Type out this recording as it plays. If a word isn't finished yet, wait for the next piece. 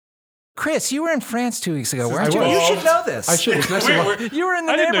Chris, you were in France 2 weeks ago, weren't I you? was. You should know this. I should. It's next to You were in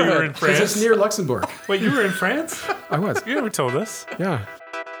the I didn't know you were in neighborhood. France. It's near Luxembourg. Wait, you were in France? I was. You never told us. Yeah.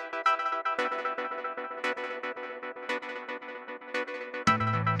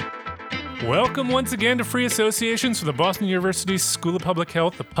 Welcome once again to Free Associations from the Boston University School of Public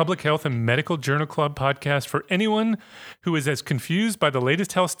Health, the Public Health and Medical Journal Club podcast for anyone who is as confused by the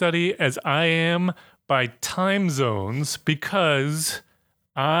latest health study as I am by time zones, because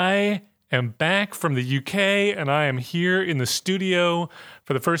I am back from the UK and I am here in the studio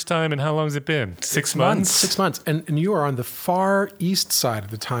for the first time in how long has it been? 6 months? 6 months. And you are on the far east side of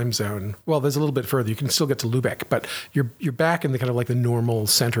the time zone. Well, there's a little bit further. You can still get to Lubeck, but you're back in the kind of like the normal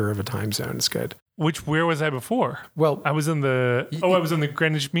center of a time zone. It's good. Where was I before? Well, I was in the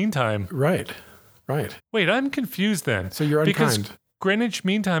Greenwich Mean Time. right. Wait, I'm confused then. So you're because unkind. Greenwich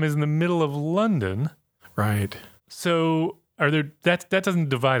Mean Time is in the middle of London. Right. So that doesn't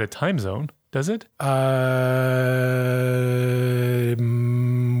divide a time zone, does it?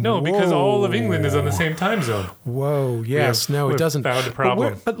 No, because all of England is on the same time zone. Whoa, yes. No, it doesn't. Found a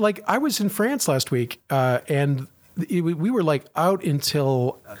problem. But like, I was in France last week, and we were like out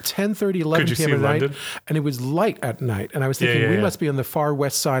until 10:30, 11 Could you p.m. see at night, London? and it was light at night. And I was thinking, we must be on the far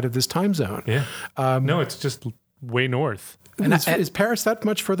west side of this time zone. Yeah. No, it's just way north. And is Paris that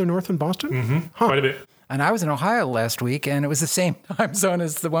much further north than Boston? Mm-hmm. Quite a bit. And I was in Ohio last week, and it was the same time zone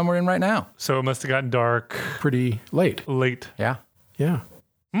as the one we're in right now. So it must have gotten dark Pretty late. Yeah. Yeah.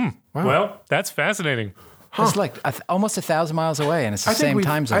 Wow. Well, that's fascinating. It's like almost 1,000 miles away, and it's the same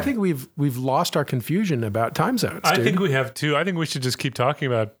time zone. I think we've lost our confusion about time zones. I dude. think we have too. I think we should just keep talking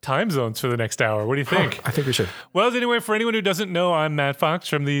about time zones for the next hour. What do you think? I think we should. Well, anyway, for anyone who doesn't know, I'm Matt Fox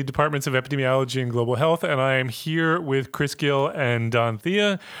from the Departments of Epidemiology and Global Health, and I am here with Chris Gill and Don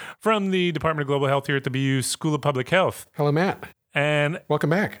Thea from the Department of Global Health here at the BU School of Public Health. Hello, Matt. And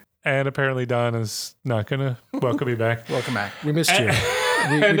Welcome back. apparently Don is not going to welcome me back. Welcome back. We missed you.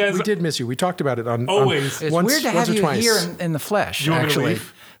 We did miss you. We talked about it on Always. It's once, weird to once have or you twice. here in the flesh, Do you want me to actually.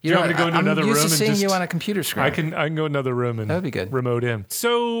 leave? Do you want me to go into another I'm room used to and seeing just- you on a computer screen. I can go another room and That'd be good. remote in.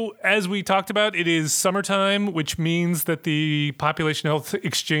 So as we talked about, it is summertime, which means that the Population Health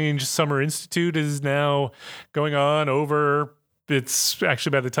Exchange Summer Institute is now going on over. It's actually,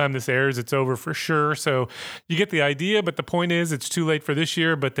 by the time this airs, it's over for sure. So you get the idea, but the point is it's too late for this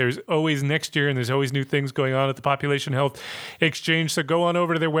year, but there's always next year and there's always new things going on at the Population Health Exchange. So go on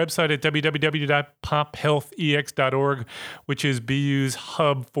over to their website at www.pophealthex.org, which is BU's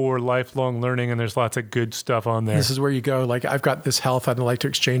hub for lifelong learning, and there's lots of good stuff on there. This is where you go, like, I've got this health. I'd like to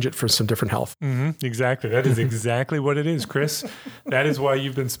exchange it for some different health. Mm-hmm, exactly. That is exactly what it is, Chris. That is why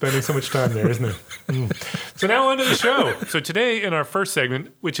you've been spending so much time there, isn't it? So now on to the show. So today in our first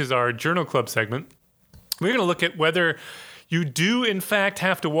segment, which is our Journal Club segment, we're going to look at whether you do, in fact,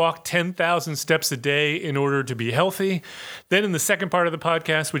 have to walk 10,000 steps a day in order to be healthy. Then in the second part of the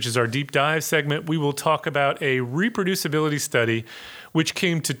podcast, which is our deep dive segment, we will talk about a reproducibility study which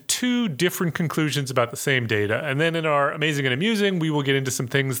came to two different conclusions about the same data. And then in our amazing and amusing, we will get into some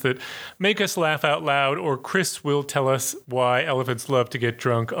things that make us laugh out loud, or Chris will tell us why elephants love to get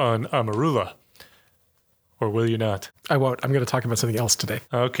drunk on Amarula. Or will you not? I won't. I'm going to talk about something else today.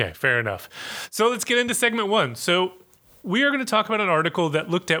 Okay, fair enough. So let's get into segment one. So we are going to talk about an article that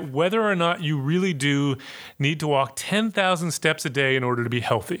looked at whether or not you really do need to walk 10,000 steps a day in order to be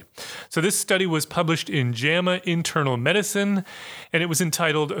healthy. So this study was published in JAMA Internal Medicine, and it was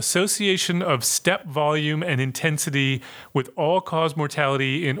entitled Association of Step Volume and Intensity with All-Cause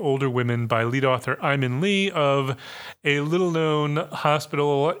Mortality in Older Women by lead author Iman Lee of a little-known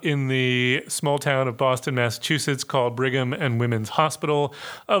hospital in the small town of Boston, Massachusetts called Brigham and Women's Hospital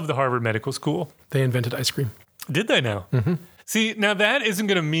of the Harvard Medical School. They invented ice cream. Did they now? Mm-hmm. See, now that isn't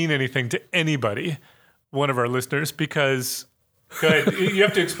going to mean anything to anybody, one of our listeners, because go ahead, you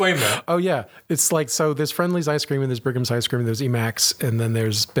have to explain that. Oh, yeah. It's like, so there's Friendly's ice cream, and there's Brigham's ice cream, and there's Emacs, and then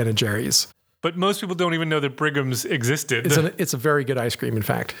there's Ben & Jerry's. But most people don't even know that Brigham's existed. It's a very good ice cream, in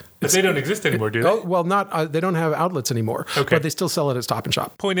fact. But they don't exist anymore, do they? Oh, well, not. They don't have outlets anymore. Okay. But they still sell it at Stop and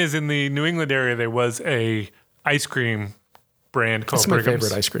Shop. Point is, in the New England area, there was a ice cream brand called It's my Brigham's.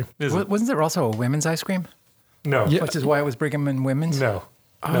 favorite ice cream. Is it? Wasn't there also a women's ice cream? No. Yeah. Which is why it was Brigham and Women's? No.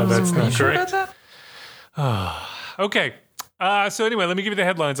 No, that's not Sure correct. about that? Okay. So anyway, let me give you the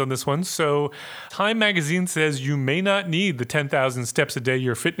headlines on this one. So Time Magazine says you may not need the 10,000 steps a day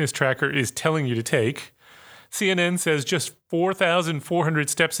your fitness tracker is telling you to take. CNN says just 4,400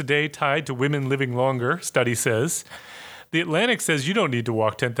 steps a day tied to women living longer, study says. The Atlantic says you don't need to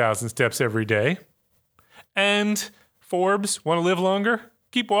walk 10,000 steps every day. And Forbes, want to live longer?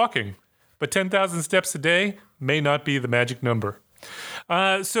 Keep walking. But 10,000 steps a day may not be the magic number.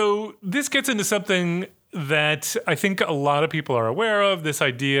 So this gets into something that I think a lot of people are aware of, this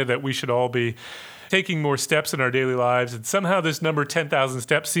idea that we should all be taking more steps in our daily lives. And somehow this number, 10,000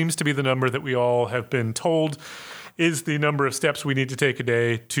 steps, seems to be the number that we all have been told is the number of steps we need to take a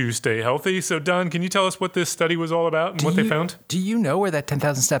day to stay healthy. So, Don, can you tell us what this study was all about and what they found? Do you know where that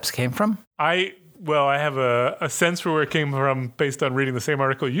 10,000 steps came from? I have a sense for where it came from based on reading the same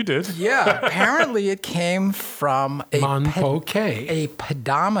article you did. Yeah, apparently it came from a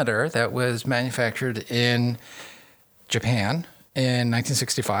pedometer that was manufactured in Japan in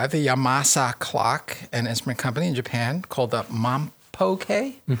 1965. The Yamasa Clock and Instrument Company in Japan called the Mampoke.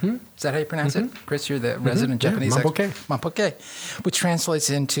 Mm-hmm. Is that how you pronounce it? Chris, you're the resident Japanese Mampoke. Mampoke, which translates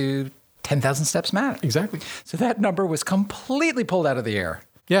into 10,000 steps matter. Exactly. So that number was completely pulled out of the air.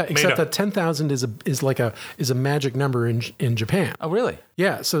 Yeah, except that 10,000 is a magic number in Japan. Oh, really?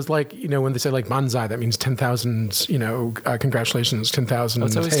 Yeah, so it's like, when they say like Banzai, that means 10,000, congratulations, 10,000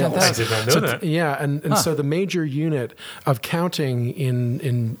 it's always tails. 10,000. I did not know that. Yeah, and so the major unit of counting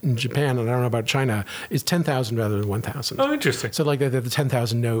in Japan, and I don't know about China, is 10,000 rather than 1,000. Oh, interesting. So like the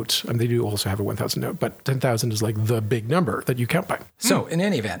 10,000 note, they do also have a 1,000 note, but 10,000 is like the big number that you count by. So in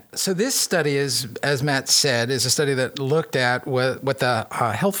any event, this study is, as Matt said, is a study that looked at what the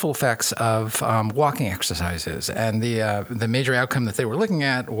healthful effects of walking exercise is. And the major outcome that they were looking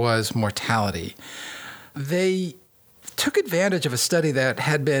at was mortality. They took advantage of a study that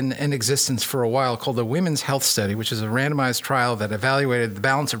had been in existence for a while called the Women's Health Study, which is a randomized trial that evaluated the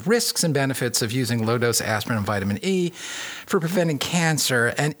balance of risks and benefits of using low-dose aspirin and vitamin E for preventing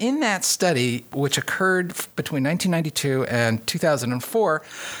cancer. And in that study, which occurred between 1992 and 2004,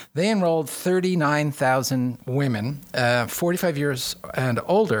 they enrolled 39,000 women, 45 years and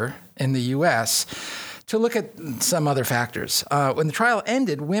older in the U.S., to look at some other factors. When the trial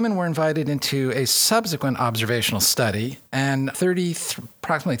ended, women were invited into a subsequent observational study, and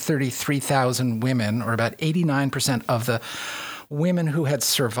approximately 33,000 women, or about 89% of the women who had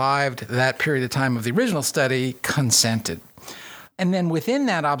survived that period of time of the original study, consented. And then within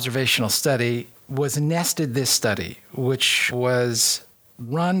that observational study was nested this study, which was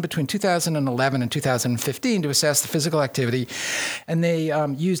run between 2011 and 2015 to assess the physical activity. And they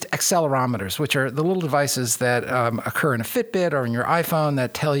used accelerometers, which are the little devices that occur in a Fitbit or in your iPhone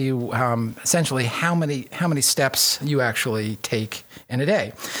that tell you essentially how many steps you actually take in a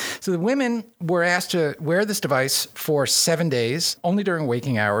day. So the women were asked to wear this device for 7 days, only during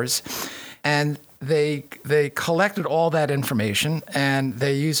waking hours. And they collected all that information, and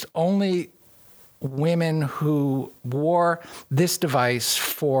they used only women who wore this device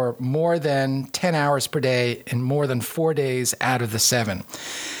for more than 10 hours per day in more than 4 days out of the 7.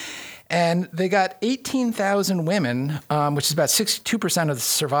 And they got 18,000 women, which is about 62% of the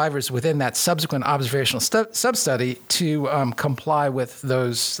survivors within that subsequent observational sub-study, to comply with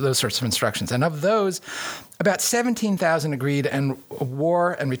those sorts of instructions. And of those, about 17,000 agreed and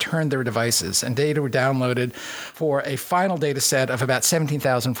wore and returned their devices, and data were downloaded for a final data set of about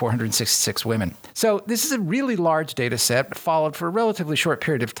 17,466 women. So this is a really large data set followed for a relatively short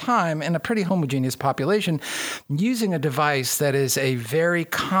period of time in a pretty homogeneous population using a device that is a very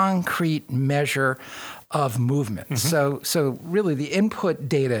concrete measure of movement. Mm-hmm. So really the input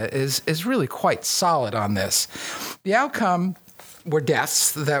data is really quite solid on this. The outcome were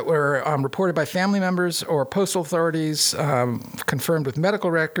deaths that were reported by family members or postal authorities, confirmed with medical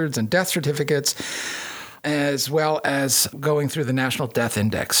records and death certificates, as well as going through the National Death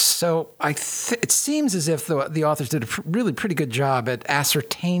Index. So it seems as if the authors did a really pretty good job at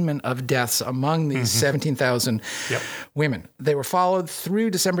ascertainment of deaths among these 17,000 women. They were followed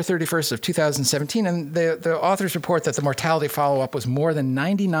through December 31st of 2017, and the authors report that the mortality follow-up was more than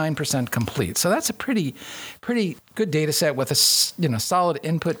 99% complete. So that's a pretty good data set with solid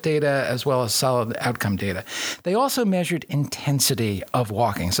input data as well as solid outcome data. They also measured intensity of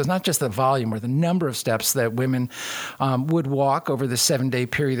walking. So it's not just the volume or the number of steps that women would walk over the 7-day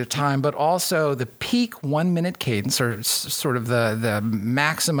period of time, but also the peak 1-minute cadence, or sort of the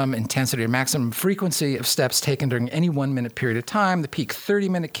maximum intensity or maximum frequency of steps taken during any 1-minute period of time, the peak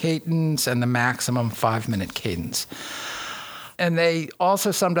 30-minute cadence, and the maximum 5-minute cadence. And they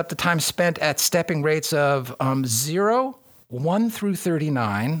also summed up the time spent at stepping rates of 0, 1 through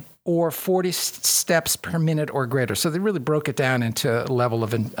 39, or 40 steps per minute or greater. So they really broke it down into a level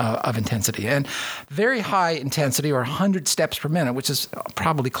of intensity. And very high intensity, or 100 steps per minute, which is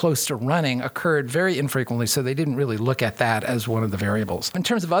probably close to running, occurred very infrequently. So they didn't really look at that as one of the variables. In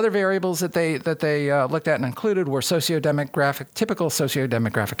terms of other variables that they looked at and included were typical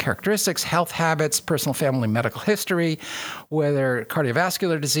sociodemographic characteristics, health habits, personal family medical history, whether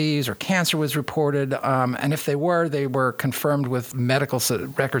cardiovascular disease or cancer was reported, and if they were confirmed with medical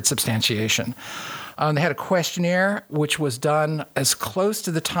record substantiation. They had a questionnaire which was done as close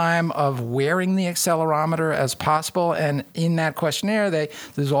to the time of wearing the accelerometer as possible. And in that questionnaire,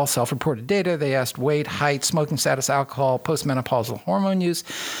 this is all self-reported data. They asked weight, height, smoking status, alcohol, postmenopausal hormone use,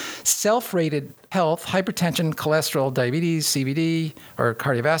 self-rated health, hypertension, cholesterol, diabetes, CVD, or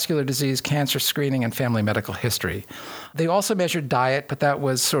cardiovascular disease, cancer screening, and family medical history. They also measured diet, but that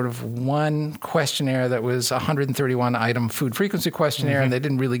was sort of one questionnaire that was a 131-item food frequency questionnaire, and they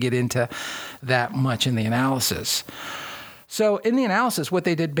didn't really get into that much in the analysis. So in the analysis, what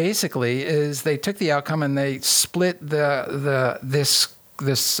they did basically is they took the outcome and they split this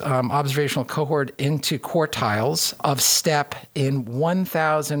observational cohort into quartiles of step in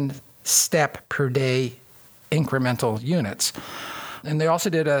 1,000 step per day incremental units. And they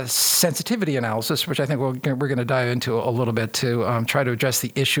also did a sensitivity analysis, which I think we're going to dive into a little bit to try to address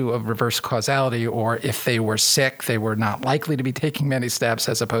the issue of reverse causality, or if they were sick, they were not likely to be taking many steps,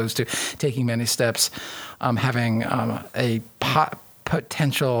 as opposed to taking many steps having a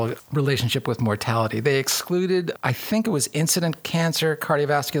potential relationship with mortality. They excluded, I think it was incident cancer,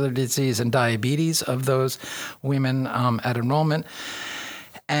 cardiovascular disease, and diabetes of those women at enrollment.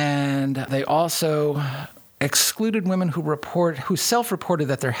 And they also excluded women who self-reported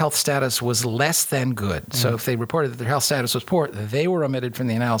that their health status was less than good. So if they reported that their health status was poor, they were omitted from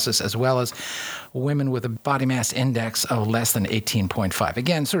the analysis, as well as women with a body mass index of less than 18.5.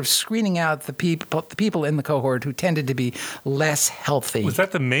 Again, sort of screening out the people in the cohort who tended to be less healthy. Was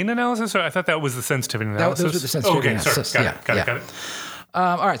that the main analysis, or I thought that was the sensitivity analysis? Those were the sensitivity analysis. Sorry. Got it.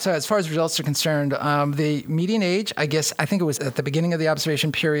 All right. So as far as results are concerned, the median age, I think it was at the beginning of the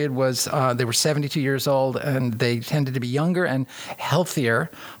observation period, was they were 72 years old, and they tended to be younger and healthier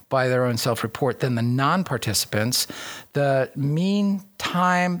by their own self-report than the non-participants. The mean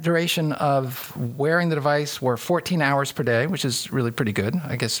time duration of wearing the device were 14 hours per day, which is really pretty good.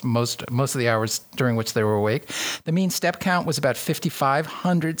 I guess most of the hours during which they were awake. The mean step count was about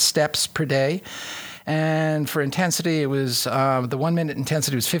 5,500 steps per day. And for intensity, it was the 1 minute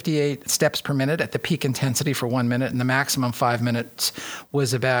intensity was 58 steps per minute at the peak intensity for 1 minute, and the maximum 5 minutes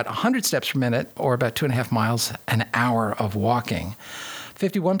was about 100 steps per minute, or about 2.5 miles an hour of walking.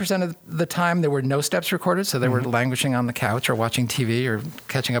 51% of the time, there were no steps recorded, so they were languishing on the couch or watching TV or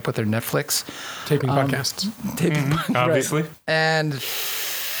catching up with their Netflix. Taping podcasts. Obviously. Right. And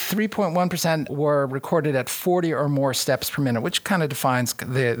 3.1% were recorded at 40 or more steps per minute, which kind of defines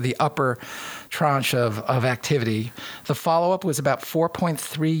the upper tranche of activity. The follow-up was about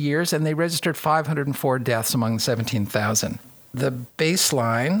 4.3 years, and they registered 504 deaths among the 17,000. The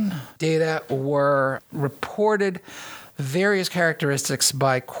baseline data were reported various characteristics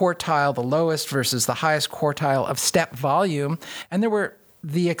by quartile, the lowest versus the highest quartile of step volume, and there were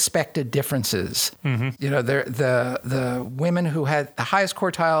the expected differences. You know, the women who had the highest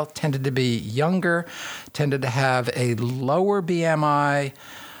quartile tended to be younger, tended to have a lower BMI.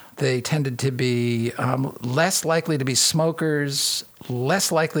 They tended to be less likely to be smokers,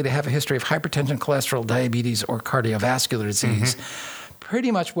 less likely to have a history of hypertension, cholesterol, diabetes, or cardiovascular disease.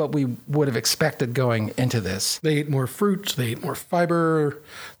 Pretty much what we would have expected going into this. They ate more fruit. They ate more fiber.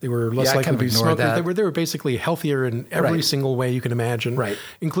 They were less likely to be smokers. They were basically healthier in every single way you can imagine. Right.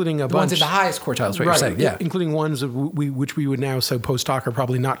 Including the ones at the highest quartiles, what you're saying. Yeah. Including ones which we would now say post hoc are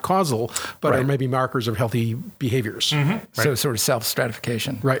probably not causal, but are maybe markers of healthy behaviors. So sort of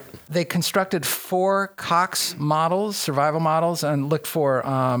self-stratification. Right. They constructed 4 Cox models, survival models, and looked for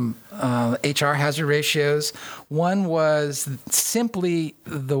HR hazard ratios. One was simply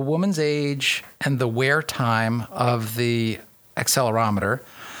the woman's age and the wear time of the accelerometer.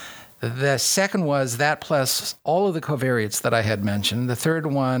 The second was that plus all of the covariates that I had mentioned. The third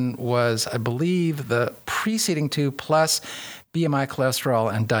one was, I believe, the preceding 2 plus BMI,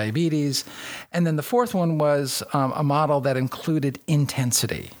 cholesterol, and diabetes. And then the fourth one was a model that included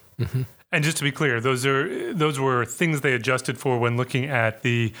intensity. And just to be clear, those were things they adjusted for when looking at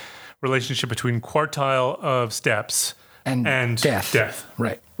the relationship between quartile of steps and death.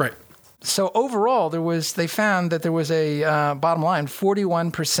 Right. So overall, they found that there was a bottom line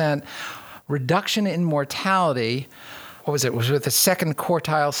 41% reduction in mortality. What was it? It was with the second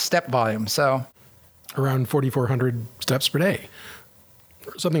quartile step volume. So around 4,400 steps per day.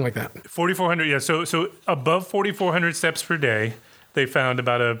 something like that. 4,400. Yeah. So above 4,400 steps per day, they found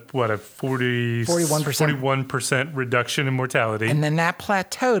about a 41% reduction in mortality. And then that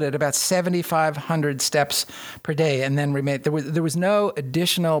plateaued at about 7,500 steps per day, and then remained. There was no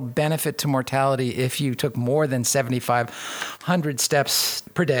additional benefit to mortality if you took more than 7,500 steps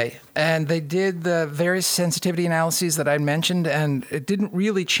per day. And they did the various sensitivity analyses that I mentioned, and it didn't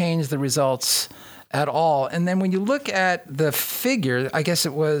really change the results at all. And then when you look at the figure, I guess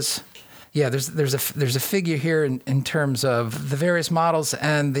it was. Yeah, there's a figure here in terms of the various models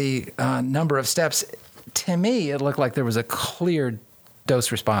and the number of steps. To me, it looked like there was a clear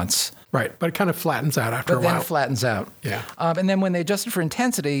dose response. Right, but it kind of flattens out after a while. But then it flattens out. Yeah. And then when they adjusted for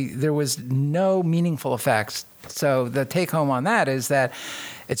intensity, there was no meaningful effects. So the take home on that is that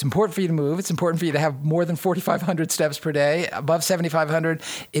it's important for you to move. It's important for you to have more than 4,500 steps per day. Above 7,500,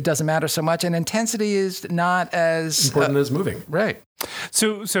 it doesn't matter so much. And intensity is not as important as moving. Right.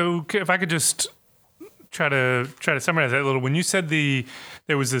 So if I could just try to summarize that a little. When you said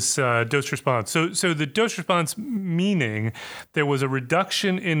there was this dose response, so the dose response meaning there was a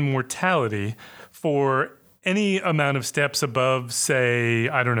reduction in mortality for any amount of steps above, say,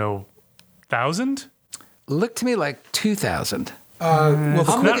 I don't know, 1,000? Looked to me like 2,000. Well,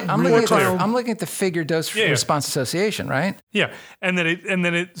 I'm looking at the figure dose response association, right? Yeah, and then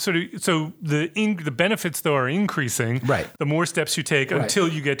it sort of the benefits though are increasing. Right. The more steps you take until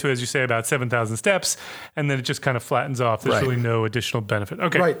you get to, as you say, about 7,000 steps, and then it just kind of flattens off. There's really no additional benefit.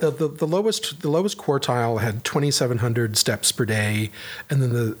 Okay. Right. The lowest quartile had 2,700 steps per day, and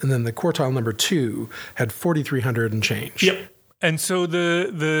then the quartile number 2 had 4,300 and change. Yep. And so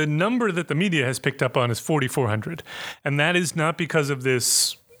the number that the media has picked up on is 4,400. And that is not because of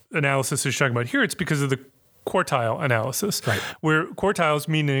this analysis you're talking about here. It's because of the quartile analysis. Right. Where quartiles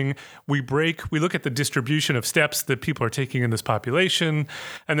meaning we look at the distribution of steps that people are taking in this population,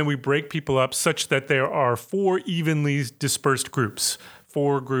 and then we break people up such that there are 4 evenly dispersed groups.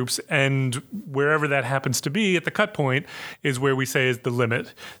 4 groups, and wherever that happens to be at the cut point is where we say is the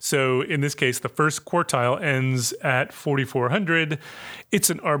limit. So in this case, the first quartile ends at 4,400. It's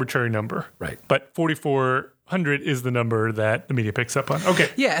an arbitrary number. Right. But 4,400 is the number that the media picks up on. Okay.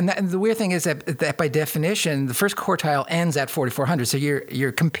 Yeah, and the weird thing is that by definition, the first quartile ends at 4,400. So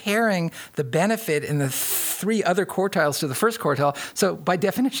you're comparing the benefit in the 3 other quartiles to the first quartile. So by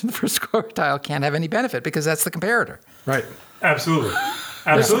definition, the first quartile can't have any benefit because that's the comparator. Right. Absolutely.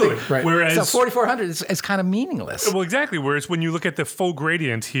 Right. Whereas, so 4,400 is kind of meaningless. Well, exactly. Whereas when you look at the full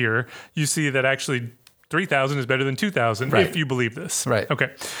gradient here, you see that actually 3,000 is better than 2,000 if you believe this. Right.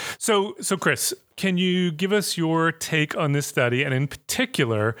 Okay. So Chris, can you give us your take on this study? And in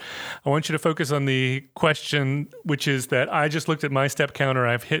particular, I want you to focus on the question, which is that I just looked at my step counter.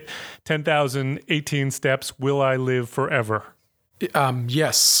 I've hit 10,018 steps. Will I live forever?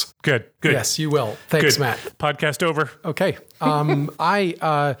 Yes. Good. Yes, you will. Thanks, Good. Matt. Podcast over. Okay.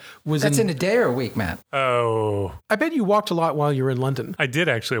 I was That's in a day or a week, Matt? Oh, I bet you walked a lot while you were in London. I did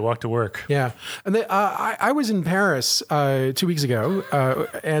actually walk to work. Yeah. And I was in Paris 2 weeks ago,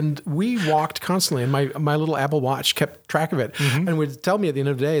 and we walked constantly, and my little Apple Watch kept track of it and would tell me at the end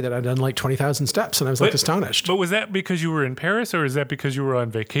of the day that I'd done like 20,000 steps, and I was like astonished. But was that because you were in Paris, or is that because you were on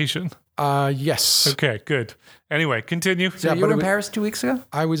vacation? Yes. Okay, good. Anyway, continue. So you were in Paris 2 weeks ago?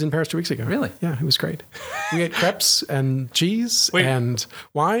 I was in Paris 2 weeks ago. Really? Yeah, it was great. We ate crepes and cheese and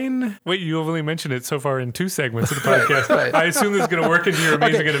wine. Wait, you only mentioned it so far in 2 segments of the podcast. Right. I assume this is going to work into your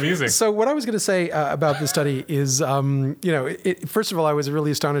amazing and amusing. So what I was going to say about the study is, first of all, I was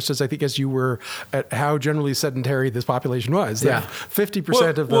really astonished, as you were, at how generally sedentary this population was. Yeah.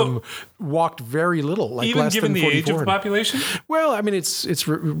 50% of them walked very little, like even less given than the age of the 4,400. population? Well, I mean, it's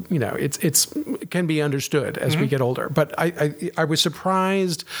it can be understood as we get older, but I was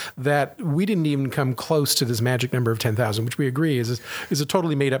surprised that we didn't even come close to this magic number of 10,000, which we agree is a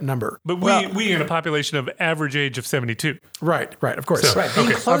totally made up number. But we in a population of average age of 72. Right, of course. So- Right. Being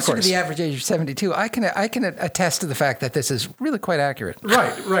Okay, closer to the average age of 72, I can attest to the fact that this is really quite accurate.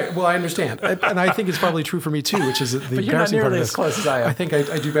 Right. Well, I understand, and I think it's probably true for me too, which is the But you're not embarrassing part of nearly this. as close as I am. I think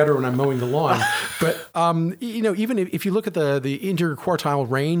I do better when I'm mowing the lawn. But even if you look at the interquartile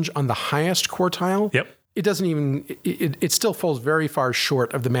range on the highest quartile, Yep. it doesn't even, it still falls very far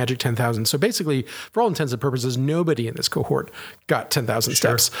short of the magic 10,000. So basically, for all intents and purposes, nobody in this cohort got 10,000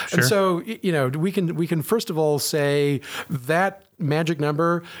 steps. sure. And so, we can first of all say that magic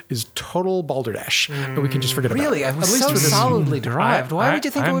number is total balderdash. And we can just forget about it. Really? I was At least so for this- solidly derived. Why would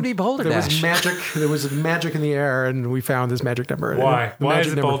you think it would be There was balderdash? magic. There was magic in the air, and we found this magic number. Why? The Why magic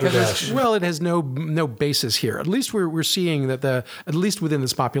is it number- balderdash? Well, it has no basis here. At least we're seeing that at least within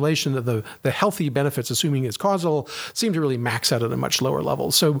this population, that the healthy benefits, assuming it's causal, seem to really max out at a much lower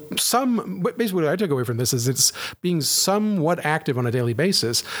level. So basically what I took away from this is it's being somewhat active on a daily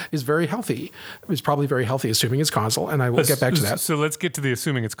basis is very healthy. It's probably very healthy, assuming it's causal, and I will get back to that. So let's get to the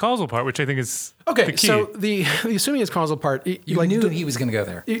assuming it's causal part, which I think is the Okay, key. so the assuming it's causal part, You knew he was going to go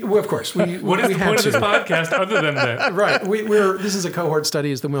there. well, of course. what is the point of this podcast other than that? Right. This is a cohort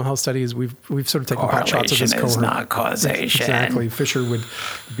study. It's the Mental Health Studies. We've sort of taken pot shots of this cohort. is not causation. Exactly. Fisher would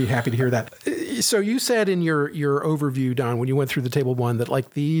be happy to hear that. So you said in your overview, Don, when you went through the table one, that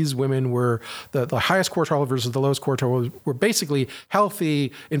like these women were the highest quartile versus the lowest quartile were basically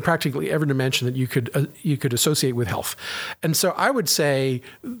healthy in practically every dimension that you could associate with health. And so I would say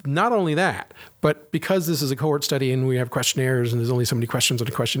not only that, but because this is a cohort study and we have questionnaires and there's only so many questions on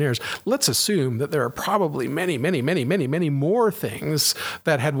the questionnaires, let's assume that there are probably many, many, many, many, many more things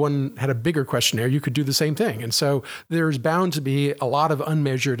that had a bigger questionnaire, you could do the same thing. And so there's bound to be a lot of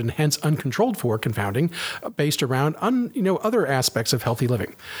unmeasured and hence uncontrolled for confounding based around other aspects of healthy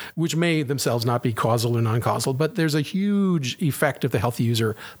living, which may themselves not be causal or non-causal, but there's a huge effect of the healthy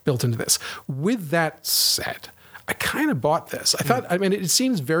user built into this. With that said, I kind of bought this. I thought, it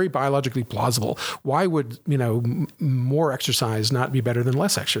seems very biologically plausible. Why would, more exercise not be better than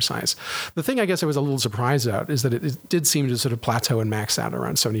less exercise? The thing I guess I was a little surprised at is that it did seem to sort of plateau and max out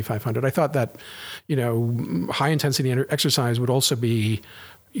around 7,500. I thought that, high intensity exercise would also be,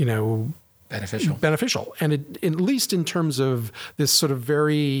 beneficial. And at least in terms of this sort of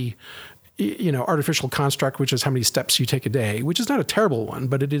very, artificial construct, which is how many steps you take a day, which is not a terrible one,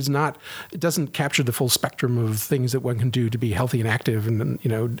 but it doesn't capture the full spectrum of things that one can do to be healthy and active and,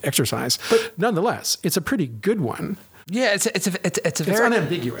 exercise. But nonetheless, it's a pretty good one. Yeah, it's very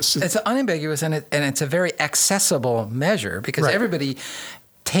unambiguous. It's unambiguous, and it's a very accessible measure because everybody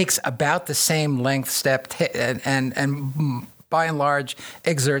takes about the same length step and by and large,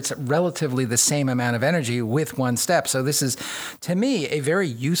 exerts relatively the same amount of energy with one step. So this is, to me, a very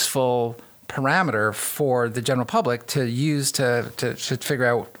useful parameter for the general public to use to figure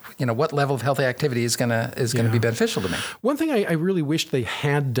out, what level of healthy activity is going to be beneficial to me. One thing I really wish they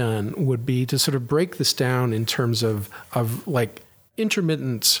had done would be to sort of break this down in terms of like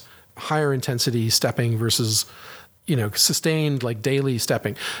intermittent, higher intensity stepping versus, sustained like daily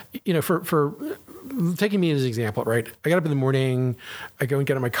stepping. For taking me as an example, right? I get up in the morning, I go and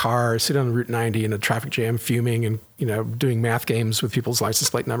get in my car, sit on Route 90 in a traffic jam, fuming and, doing math games with people's license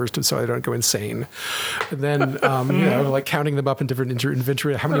plate numbers so I don't go insane. And then, like counting them up in different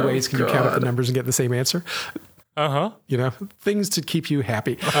inventory. How many ways can you count up the numbers and get the same answer? Things to keep you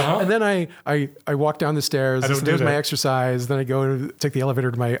happy. And then I walk down the stairs. So there's my exercise. Then I go and take the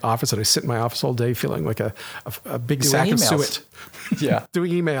elevator to my office, and I sit in my office all day feeling like a big sack of suet. Yeah,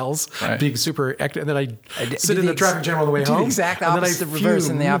 doing emails, being super active, and then I sit in the traffic jam all the way do home. The exact opposite, reverse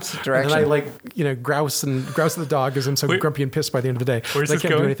in the opposite direction. And then I grouse at the dog because I'm so grumpy and pissed by the end of the day. Where's I this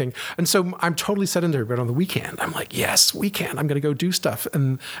can't going? do anything. And so I'm totally sedentary. But on the weekend, I'm like, yes, weekend. I'm going to go do stuff.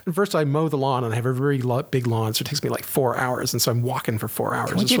 And first I mow the lawn, and I have a very big lawn, so it takes me like 4 hours. And so I'm walking for 4 hours.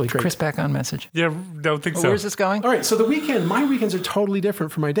 Can we it's get really great. Chris back on message? Yeah, don't think so. Where's this going? All right, so my weekends are totally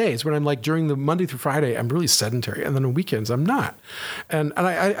different from my days. When I'm like during the Monday through Friday, I'm really sedentary, and then on weekends I'm not. And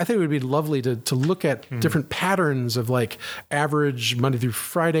I think it would be lovely to look at different patterns of like average Monday through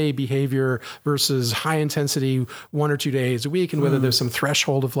Friday behavior versus high intensity 1 or 2 days a week, and whether there's some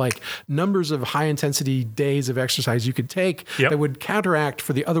threshold of like numbers of high intensity days of exercise you could take that would counteract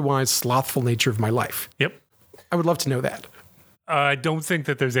for the otherwise slothful nature of my life. Yep. I would love to know that. I don't think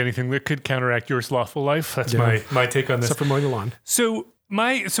that there's anything that could counteract your slothful life. That's my take on this. Except for mowing the lawn. So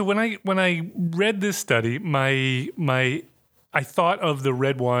when I read this study, I thought of the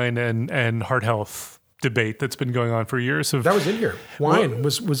red wine and heart health debate that's been going on for years. That was in here. Wine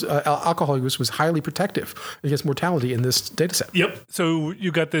was alcohol use was highly protective against mortality in this data set. Yep. So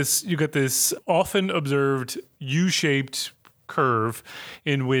you got this often observed U-shaped curve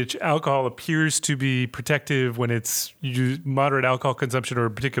in which alcohol appears to be protective when it's moderate alcohol consumption or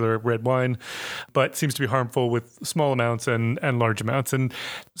in particular red wine, but seems to be harmful with small amounts and large amounts. And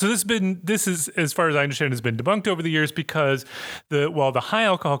so this is, as far as I understand, has been debunked over the years because while the high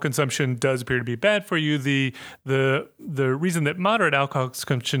alcohol consumption does appear to be bad for you, the reason that moderate alcohol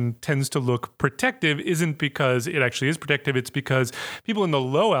consumption tends to look protective isn't because it actually is protective. It's because people in the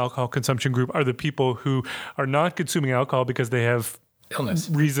low alcohol consumption group are the people who are not consuming alcohol because they have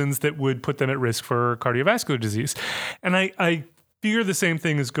illness reasons that would put them at risk for cardiovascular disease. And I fear the same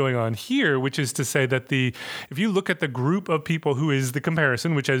thing is going on here, which is to say that if you look at the group of people who is the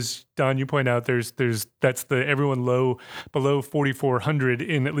comparison, which, as Don, you point out, that's the everyone below 4,400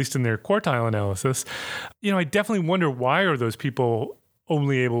 at least in their quartile analysis. I definitely wonder, why are those people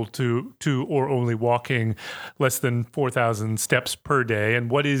only able to or only walking less than 4,000 steps per day,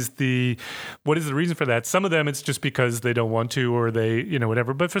 and what is the reason for that? Some of them it's just because they don't want to, or they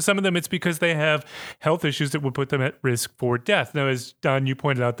whatever. But for some of them it's because they have health issues that would put them at risk for death. Now, as Don, you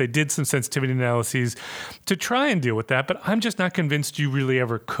pointed out, they did some sensitivity analyses to try and deal with that, but I'm just not convinced you really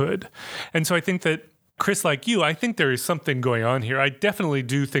ever could. And so I think that, Chris, like you, I think there is something going on here. I definitely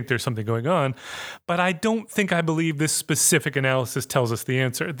do think there's something going on, but I don't think I believe this specific analysis tells us the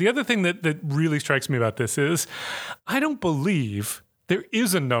answer. The other thing that really strikes me about this is I don't believe there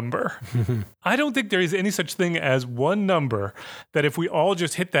is a number. I don't think there is any such thing as one number that if we all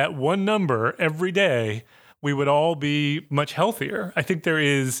just hit that one number every day, we would all be much healthier. I think there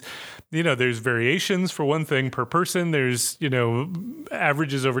is, there's variations for one thing per person. There's,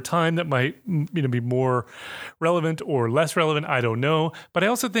 averages over time that might, be more relevant or less relevant. I don't know. But I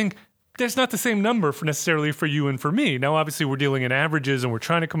also think there's not the same number necessarily for you and for me. Now, obviously, we're dealing in averages and we're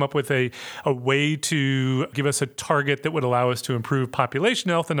trying to come up with a way to give us a target that would allow us to improve population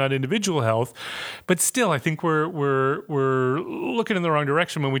health and not individual health. But still, I think we're looking in the wrong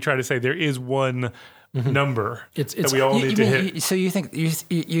direction when we try to say there is one number that we all need to hit. So you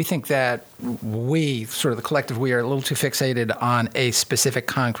think that we, sort of the collective, we are a little too fixated on a specific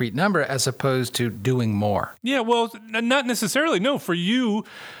concrete number as opposed to doing more? Yeah, well, not necessarily. No, for you,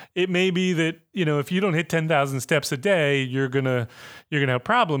 it may be that, if you don't hit 10,000 steps a day, you're gonna have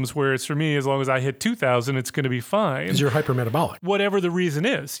problems. Whereas for me, as long as I hit 2,000, it's gonna be fine. Because you're hypermetabolic. Whatever the reason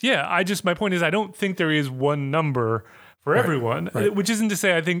is. Yeah, my point is I don't think there is one number for everyone, right. Which isn't to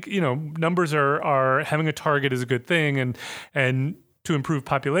say I think, numbers are having a target is a good thing. And to improve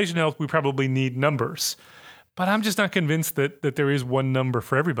population health, we probably need numbers. But I'm just not convinced that there is one number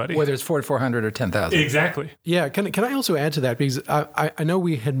for everybody. Whether it's 4,400 or 10,000. Exactly. Yeah. Can I also add to that? Because I know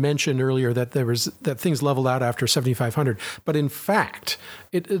we had mentioned earlier that that things leveled out after 7,500, but in fact,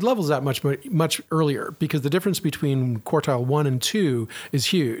 it levels out much earlier, because the difference between quartile 1 and 2 is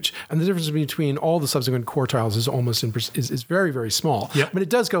huge, and the difference between all the subsequent quartiles is almost is very, very small. Yep. I mean, it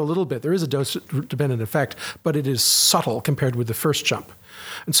does go a little bit. There is a dose-dependent effect, but it is subtle compared with the first jump.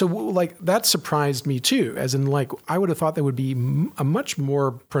 And so, that surprised me too, as in, I would have thought there would be a much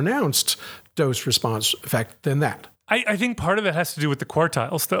more pronounced dose-response effect than that. I think part of that has to do with the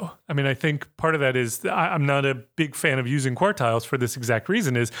quartiles, though. I mean, I think part of that is I'm not a big fan of using quartiles for this exact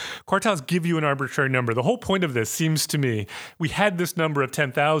reason, is quartiles give you an arbitrary number. The whole point of this seems to me, we had this number of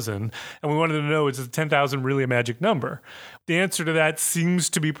 10,000, and we wanted to know, is 10,000 really a magic number? The answer to that seems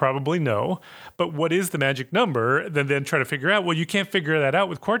to be probably no. But what is the magic number? Then try to figure out, well, you can't figure that out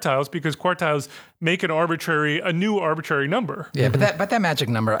with quartiles, because quartiles make a new arbitrary number. Yeah, but that magic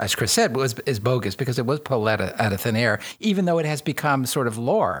number, as Chris said, is bogus, because it was pulled out of thin air, even though it has become sort of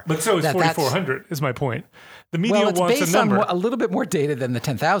lore. But so is 4,400 is my point. The media wants a number. It's based on a little bit more data than the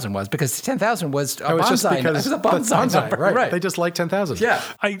 10,000 was, because 10,000 was a bonsai. It was a bonsai number. Right. They just like 10,000. Yeah.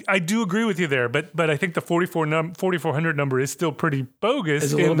 I do agree with you there, but I think the 4,400 number is still pretty bogus.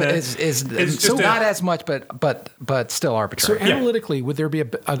 It's a little bit. It's so not as much, but still arbitrary. So analytically, would there be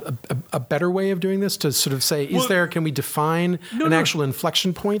a better way of doing this, to sort of say, can we define an actual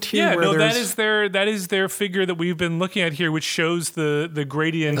inflection point here? Yeah, that is their figure that we've been looking at here, which shows the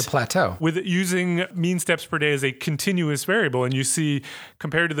gradient, the plateau, with using mean steps per day as a continuous variable. And you see,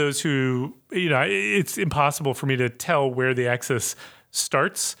 compared to those who, it's impossible for me to tell where the axis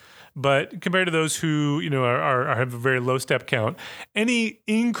starts. But compared to those who, have a very low step count, any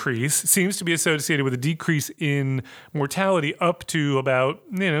increase seems to be associated with a decrease in mortality up to about,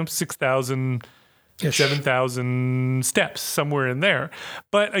 6,000, 7,000 steps, somewhere in there.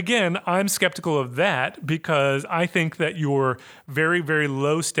 But again, I'm skeptical of that, because I think that your very, very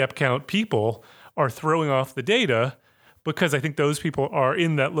low step count people are throwing off the data, because I think those people are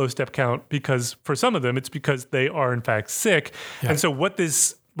in that low step count because, for some of them, it's because they are in fact sick. Yeah. And so what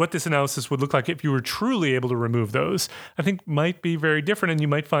this analysis would look like if you were truly able to remove those, I think might be very different, and you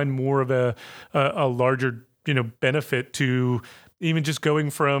might find more of a larger, benefit to even just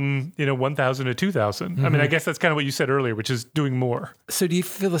going from, 1,000 to 2,000. Mm-hmm. I mean, I guess that's kind of what you said earlier, which is doing more. So do you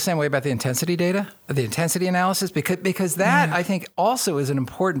feel the same way about the intensity data, the intensity analysis? Because that, I think, also is an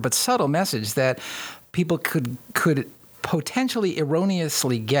important but subtle message that people could potentially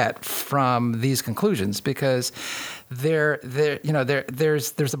erroneously get from these conclusions, because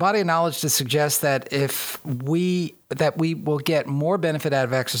there's a body of knowledge to suggest that we will get more benefit out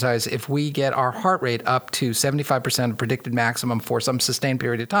of exercise if we get our heart rate up to 75% of predicted maximum for some sustained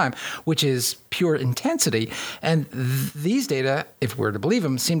period of time, which is pure intensity. And these data, if we're to believe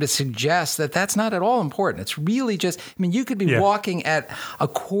them, seem to suggest that that's not at all important. It's really just, you could be walking at a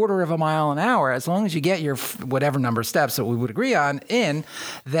quarter of a mile an hour as long as you get your whatever number of steps that we would agree on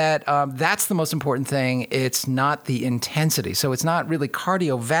that's the most important thing. It's not the intensity. So it's not really not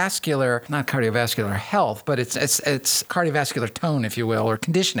cardiovascular health, but it's cardiovascular tone, if you will, or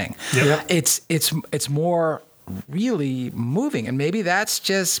conditioning. Yep. It's more really moving, and maybe that's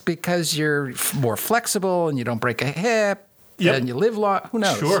just because you're more flexible and you don't break a hip. Yep. And you live long. Who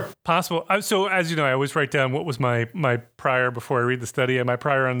knows? Sure, possible. So, as you know, I always write down what was my prior before I read the study. And my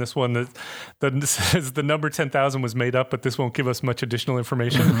prior on this one that says the number 10,000 was made up, but this won't give us much additional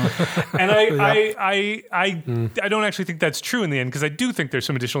information. And I don't actually think that's true in the end, because I do think there's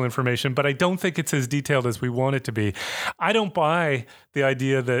some additional information, but I don't think it's as detailed as we want it to be. I don't buy the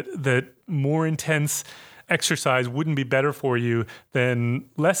idea that more intense exercise wouldn't be better for you than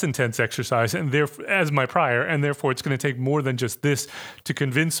less intense exercise, and therefore, as my prior, and therefore it's going to take more than just this to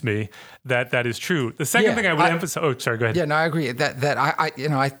convince me that is true. The second thing I would emphasize. Oh, sorry, go ahead. Yeah, no, I agree.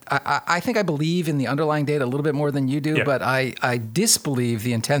 I think I believe in the underlying data a little bit more than you do, but I disbelieve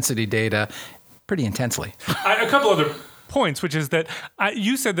the intensity data pretty intensely. A couple other points, which is that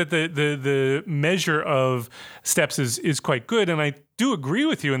you said that the measure of steps is quite good, and I do agree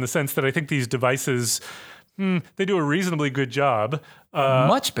with you in the sense that I think these devices, they do a reasonably good job.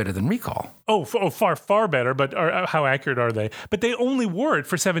 Much better than Recall. Far, far better, but how accurate are they? But they only wore it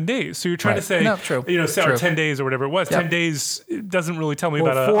for 7 days. So you're trying to say, true. Or 10 days or whatever it was. Yep. 10 days doesn't really tell me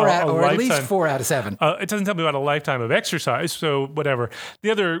about a lifetime. Or at least 4 out of 7. It doesn't tell me about a lifetime of exercise, so whatever.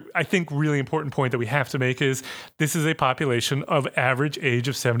 The other, I think, really important point that we have to make is this is a population of average age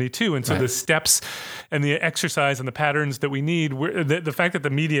of 72. And so the steps and the exercise and the patterns that we need, the fact that the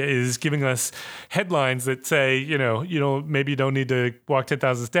media is giving us headlines that say, maybe you don't need to walk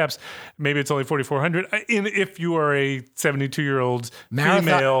 10,000 steps, maybe it's only 4,400. If you are a 72-year-old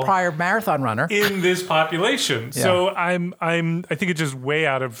female prior marathon runner in this population, so I think it's just way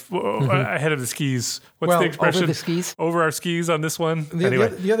out of ahead of the skis. What's the expression? Over the skis, over our skis on this one. Anyway,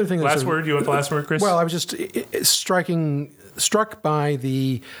 the other thing. Last word. You want the last word, Chris? Well, I was just struck by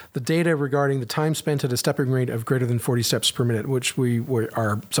the data regarding the time spent at a stepping rate of greater than 40 steps per minute, which we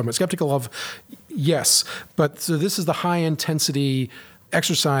are somewhat skeptical of. Yes, but so this is the high intensity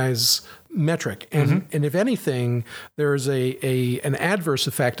exercise metric, and if anything, there is an adverse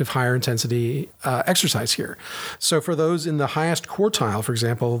effect of higher intensity exercise here. So for those in the highest quartile, for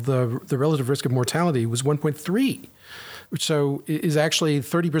example, the relative risk of mortality was 1.3. So it is actually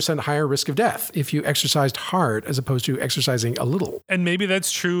 30% higher risk of death if you exercised hard as opposed to exercising a little. And maybe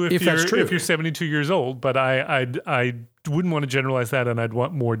that's true if you're 72 years old, but I wouldn't want to generalize that, and I'd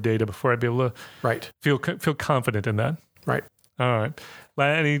want more data before I'd be able to feel confident in that. Right. All right.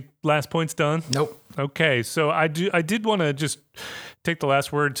 Any last points done? Nope. Okay. So I did want to just take the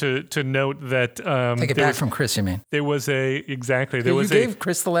last word to note that take it back from Chris. You mean there was you gave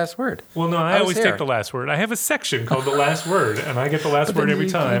Chris the last word? Well, no, I always take the last word. I have a section called the last word, and I get the last word every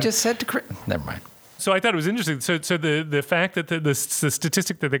time. You just said to Chris. Never mind. So I thought it was interesting. So the fact that the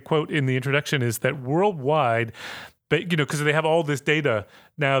statistic that they quote in the introduction is that worldwide, but because they have all this data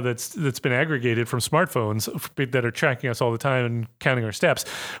now that's been aggregated from smartphones that are tracking us all the time and counting our steps.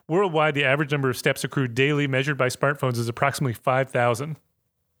 Worldwide, the average number of steps accrued daily measured by smartphones is approximately 5,000.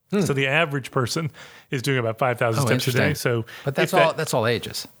 So the average person is doing about 5,000 steps a day. So, but that's all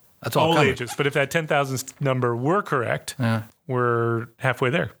ages. That's all ages. But if that 10,000 number were correct, we're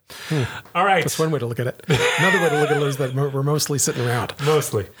halfway there. All right. That's one way to look at it. Another way to look at it is that we're mostly sitting around.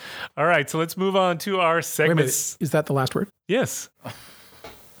 Mostly. All right. So let's move on to our segment. Wait a minute. Is that the last word? Yes.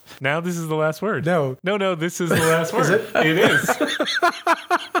 Now this is the last word. No, this is the last word. Is it? It is.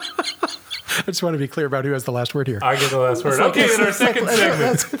 I just want to be clear about who has the last word here. I get the last word. Okay, in our second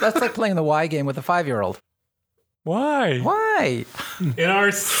segment. That's like playing the Y game with a 5-year-old. Why? In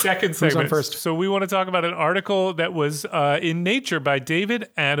our second segment. Who's on first? So we want to talk about an article that was in Nature by David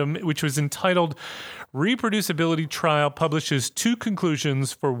Adam, which was entitled Reproducibility Trial Publishes 2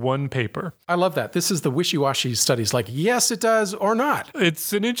 Conclusions for 1 Paper. I love that. This is the wishy-washy studies, like, yes, it does or not.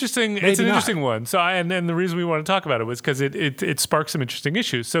 It's an interesting one. So and the reason we want to talk about it was because it sparks some interesting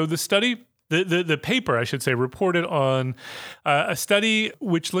issues. So the study, the paper, I should say, reported on a study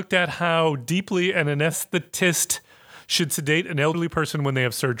which looked at how deeply an anesthetist should sedate an elderly person when they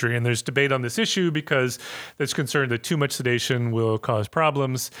have surgery. And there's debate on this issue because there's concern that too much sedation will cause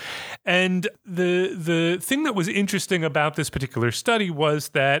problems. And the thing that was interesting about this particular study was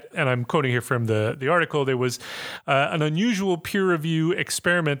that, and I'm quoting here from the article, there was an unusual peer review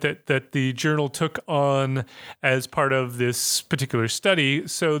experiment that the journal took on as part of this particular study.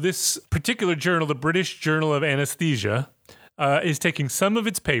 So this particular journal, the British Journal of Anesthesia, is taking some of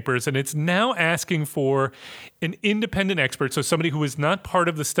its papers and it's now asking for an independent expert, so somebody who is not part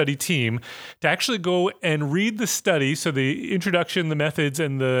of the study team, to actually go and read the study, so the introduction, the methods,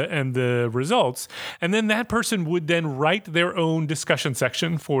 and the results, and then that person would then write their own discussion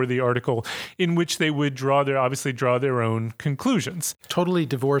section for the article in which they would draw their own conclusions. Totally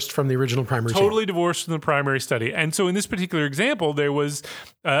divorced from the original primary team. Totally divorced from the primary study. And so in this particular example, there was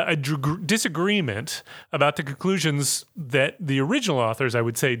a disagreement about the conclusions that the original authors, I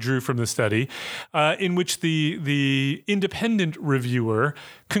would say, drew from the study, in which the independent reviewer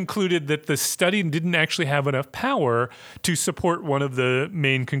concluded that the study didn't actually have enough power to support one of the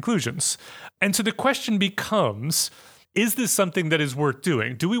main conclusions. And so the question becomes, is this something that is worth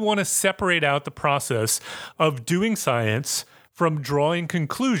doing? Do we want to separate out the process of doing science from drawing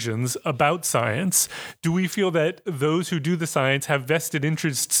conclusions about science? Do we feel that those who do the science have vested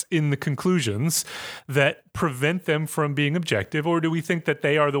interests in the conclusions that prevent them from being objective? Or do we think that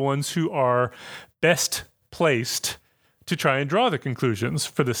they are the ones who are best placed to try and draw the conclusions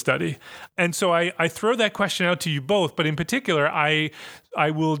for the study? And so I throw that question out to you both, but in particular, I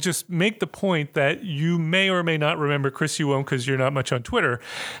will just make the point that you may or may not remember, Chris, you won't because you're not much on Twitter,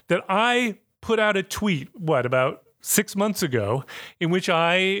 that I put out a tweet, about 6 months ago, in which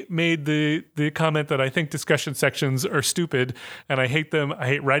I made the comment that I think discussion sections are stupid and I hate them. I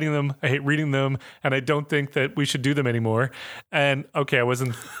hate writing them. I hate reading them. And I don't think that we should do them anymore. And okay,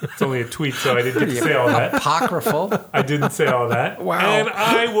 it's only a tweet, so I didn't get to say all that. Apocryphal. I didn't say all that. Wow. And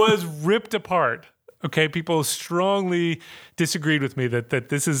I was ripped apart. Okay, people strongly disagreed with me that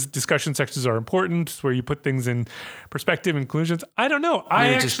discussion sections are important, where you put things in perspective and conclusions. I don't know.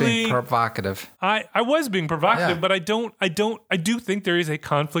 You were just being provocative. I was being provocative, Yeah. but I do think there is a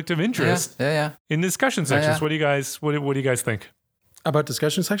conflict of interest in discussion sections. Yeah. What do you guys think? About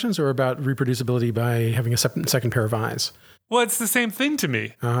discussion sections or about reproducibility by having a second pair of eyes? Well, it's the same thing to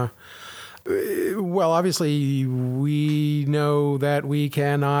me. Well, obviously, we know that we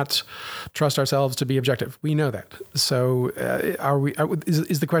cannot trust ourselves to be objective. We know that. So,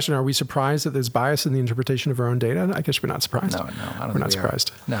 is the question: are we surprised that there's bias in the interpretation of our own data? I guess we're not surprised. No, I don't we're think not we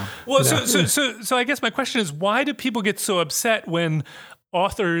surprised. Are. No. Well, so I guess my question is, why do people get so upset when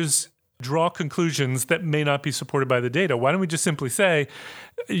authors draw conclusions that may not be supported by the data? Why don't we just simply say,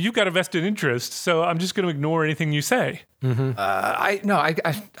 you've got a vested interest, so I'm just going to ignore anything you say? Mm-hmm.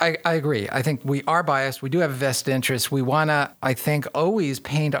 I agree. I think we are biased. We do have a vested interest. We want to, I think, always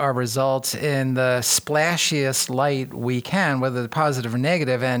paint our results in the splashiest light we can, whether they're positive or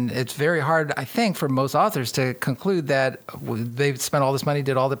negative. And it's very hard, I think, for most authors to conclude that they've spent all this money,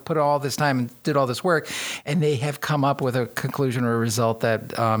 put all this time and did all this work, and they have come up with a conclusion or a result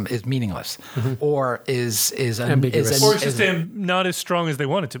that is meaningless or is ambiguous, or it's just not as strong as they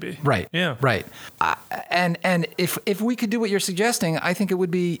want it to be. Right. Yeah. Right. And if we could do what you're suggesting, I think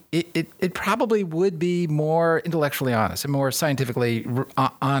it probably would be more intellectually honest, a more scientifically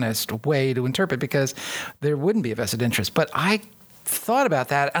honest way to interpret, because there wouldn't be a vested interest. But I thought about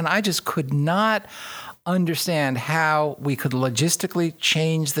that, and I just could not understand how we could logistically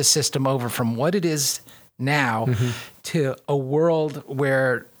change the system over from what it is now to a world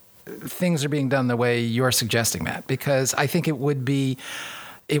where things are being done the way you're suggesting, Matt, because I think it would be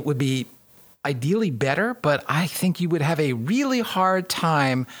ideally better, but I think you would have a really hard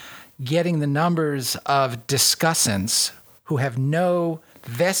time getting the numbers of discussants who have no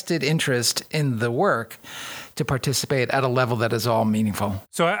vested interest in the work to participate at a level that is all meaningful.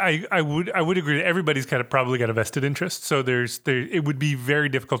 So I would agree that everybody's probably got a vested interest. So it would be very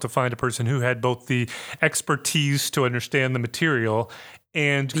difficult to find a person who had both the expertise to understand the material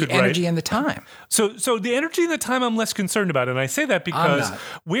and the energy and the time. So the energy and the time I'm less concerned about. And I say that because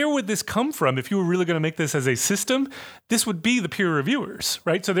where would this come from? If you were really going to make this as a system, this would be the peer reviewers,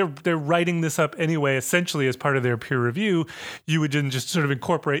 right? So they're writing this up anyway, essentially as part of their peer review. You would then just sort of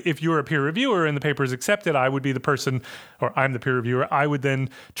incorporate, if you're a peer reviewer and the paper is accepted, I would be the person, or I'm the peer reviewer, I would then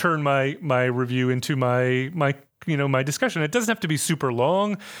turn my review into my discussion. It doesn't have to be super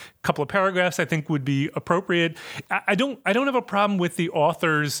long. A couple of paragraphs, I think, would be appropriate. I don't have a problem with the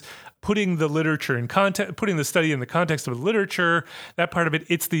authors putting the literature in context, putting the study in the context of the literature, that part of it.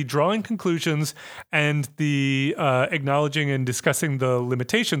 It's the drawing conclusions and the acknowledging and discussing the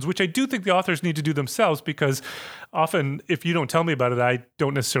limitations, which I do think the authors need to do themselves, because often if you don't tell me about it, I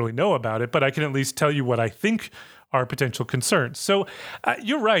don't necessarily know about it, but I can at least tell you what I think are potential concerns. So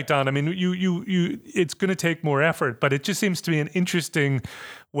you're right, Don. I mean, it's going to take more effort, but it just seems to be an interesting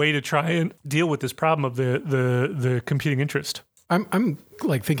way to try and deal with this problem of the competing interest. I'm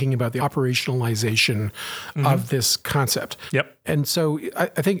like thinking about the operationalization of this concept. Yep. And so I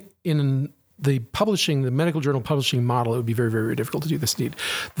think in the medical journal publishing model, it would be very, very difficult to do this.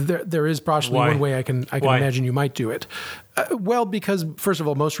 There is possibly one way I can imagine you might do it. Well, because first of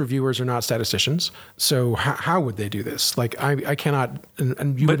all, most reviewers are not statisticians. So how would they do this? Like I cannot,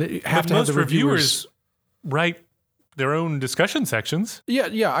 and you would have to have the reviewers write their own discussion sections.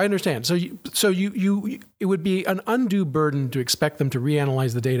 Yeah, I understand. So you it would be an undue burden to expect them to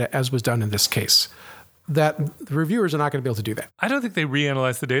reanalyze the data as was done in this case. That the reviewers are not going to be able to do that. I don't think they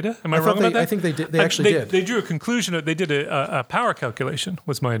reanalyzed the data. Am I wrong about that? I think they did. They actually did. They drew a conclusion. They did a power calculation,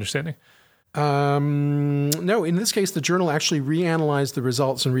 was my understanding. No, in this case, the journal actually reanalyzed the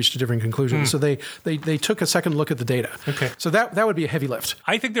results and reached a different conclusion. So they took a second look at the data. Okay. So that would be a heavy lift.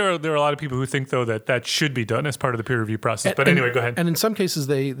 I think there are a lot of people who think, though, that should be done as part of the peer review process. But anyway, go ahead. And in some cases,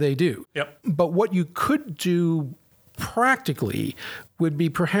 they do. Yep. But what you could do practically would be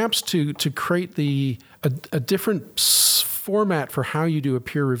perhaps to create a different format for how you do a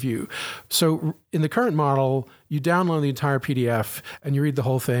peer review. So in the current model, you download the entire PDF and you read the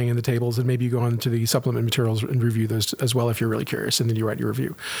whole thing and the tables, and maybe you go on to the supplement materials and review those as well if you're really curious, and then you write your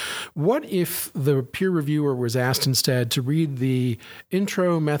review. What if the peer reviewer was asked instead to read the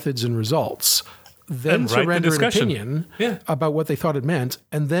intro, methods, and results, then to render an opinion about what they thought it meant,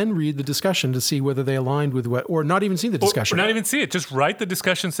 and then read the discussion to see whether they aligned with what, or not even see the discussion. Or not even see it. Just write the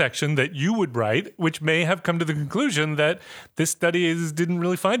discussion section that you would write, which may have come to the conclusion that this study didn't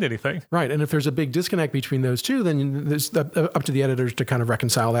really find anything. Right. And if there's a big disconnect between those two, then there's up to the editors to kind of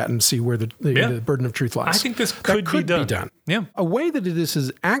reconcile that and see where the burden of truth lies. I think this could be done. Yeah. A way that this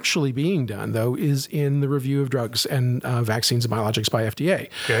is actually being done, though, is in the review of drugs and vaccines and biologics by FDA,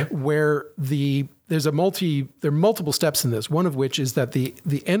 where there are multiple steps in this, one of which is that the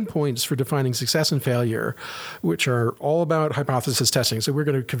endpoints for defining success and failure, which are all about hypothesis testing. So we're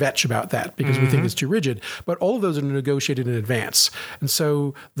going to kvetch about that because we think it's too rigid. But all of those are negotiated in advance. And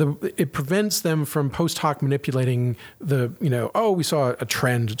so it prevents them from post hoc manipulating we saw a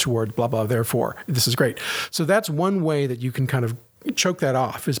trend toward blah, blah, therefore this is great. So that's one way that you can kind of choke that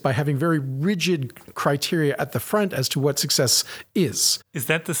off, is by having very rigid criteria at the front as to what success is. Is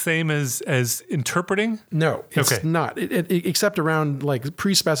that the same as interpreting? No, it's not. Except around like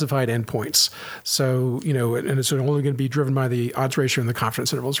pre-specified endpoints. So, and it's only going to be driven by the odds ratio and the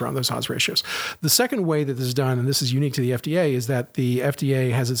confidence intervals around those odds ratios. The second way that this is done, and this is unique to the FDA, is that the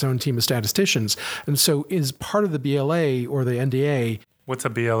FDA has its own team of statisticians. And so is part of the BLA or the NDA. What's a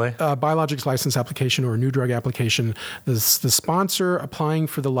BLA? Biologics license application or a new drug application. The sponsor applying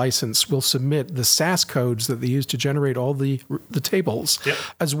for the license will submit the SAS codes that they use to generate all the tables,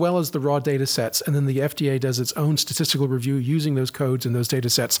 as well as the raw data sets. And then the FDA does its own statistical review using those codes and those data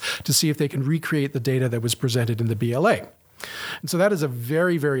sets to see if they can recreate the data that was presented in the BLA. And so that is a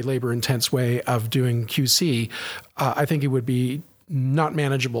very, very labor-intense way of doing QC. I think it would be not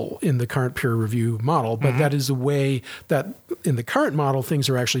manageable in the current peer review model, but that is a way that in the current model things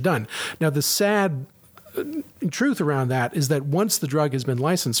are actually done. Now, the sad truth around that is that once the drug has been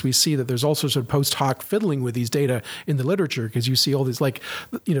licensed, we see that there's all sorts of post hoc fiddling with these data in the literature, because you see all these, like,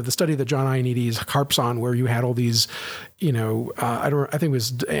 the study that John Ioannidis harps on, where you had all these, I think it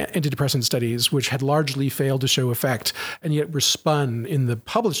was antidepressant studies, which had largely failed to show effect, and yet were spun in the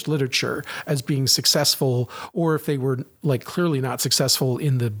published literature as being successful, or if they were like clearly not successful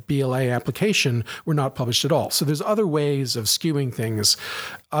in the BLA application, were not published at all. So there's other ways of skewing things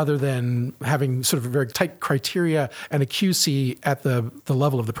other than having sort of a very tight criteria and a QC at the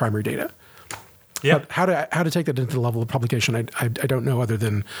level of the primary data. Yeah. But how to take that into the level of publication, I don't know, other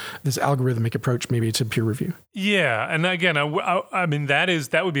than this algorithmic approach maybe to peer review. Yeah, and again, I mean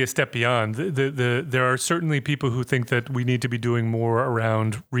that would be a step beyond. There are certainly people who think that we need to be doing more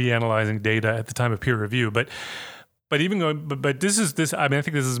around reanalyzing data at the time of peer review, but this is. I mean, I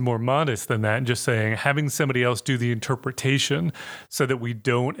think this is more modest than that. And just saying, having somebody else do the interpretation, so that we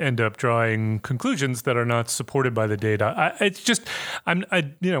don't end up drawing conclusions that are not supported by the data.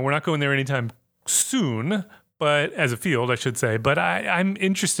 We're not going there anytime soon, but as a field, I should say. But I'm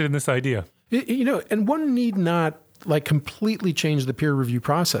interested in this idea. And one need not like completely change the peer review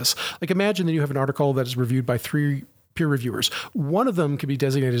process. Like, imagine that you have an article that is reviewed by three peer reviewers. One of them could be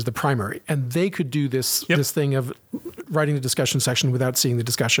designated as the primary, and they could do this thing of writing the discussion section without seeing the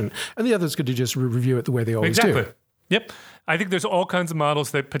discussion, and the others could just review it the way they always do. Yep. I think there's all kinds of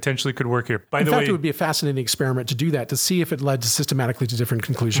models that potentially could work here. In fact, it would be a fascinating experiment to do that, to see if it led systematically to different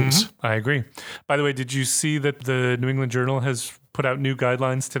conclusions. I agree. By the way, did you see that the New England Journal has put out new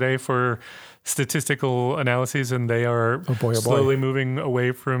guidelines today for statistical analyses, and they are slowly moving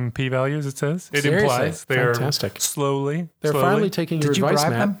away from p-values, it says. It implies they are slowly. They're finally taking your advice,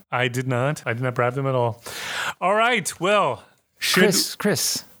 Matt. Them? I did not. I did not bribe them at all. All right. Well,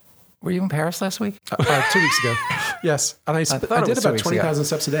 Chris, were you in Paris last week? 2 weeks ago. Yes. And I did about 20,000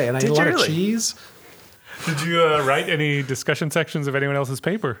 steps a day, and I ate a lot of cheese. Did you write any discussion sections of anyone else's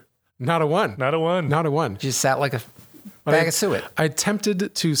paper? Not a one. Not a one. Not a one. You just sat like a bag of suet. I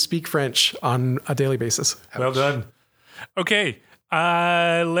attempted to speak French on a daily basis. Well done. Okay.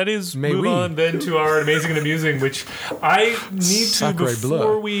 Let us move on then to our amazing and amusing, which I need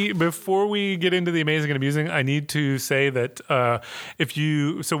to before we get into the amazing and amusing, I need to say that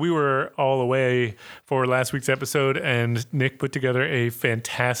we were all away for last week's episode, and Nick put together a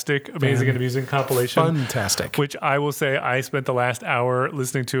fantastic amazing and amusing compilation. Fantastic. Which I will say I spent the last hour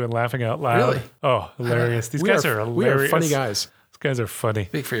listening to and laughing out loud. Really? Oh, hilarious. These guys are hilarious. We are funny guys. These guys are funny.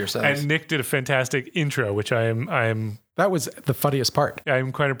 Speak for yourselves. And Nick did a fantastic intro, which I am. That was the funniest part.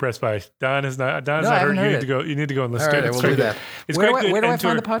 I'm quite impressed by. Don has not heard. You need to go and listen to it. We'll do that. Where do I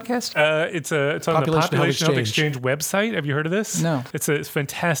find the podcast? It's on the Population Health Exchange website. Have you heard of this? No. It's a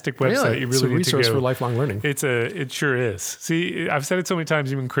fantastic website. You really it's a need resource to go. for lifelong learning. It sure is. See, I've said it so many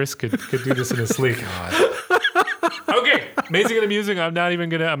times. Even Chris could do this in his sleep. Okay, amazing and amusing. I'm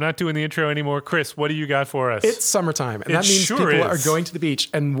not doing the intro anymore. Chris, what do you got for us? It's summertime, and that means people are going to the beach.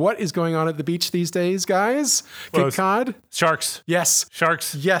 And what is going on at the beach these days, guys? Cape Cod? Sharks. Yes.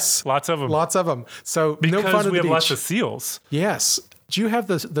 Sharks. Yes. Lots of them. Lots of them. So because no fun at the we have beach. lots of seals. Yes. Do you have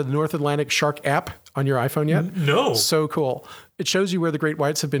the North Atlantic Shark app on your iPhone yet? No. So cool. It shows you where the great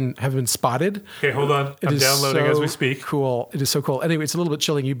whites have been spotted. Okay, hold on. I'm downloading as we speak. Cool. It is so cool. Anyway, it's a little bit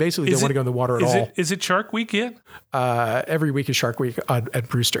chilling. You basically don't want to go in the water at all. Is it Shark Week yet? Every week is Shark Week at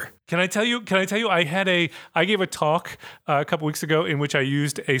Brewster. Can I tell you? I gave a talk a couple weeks ago in which I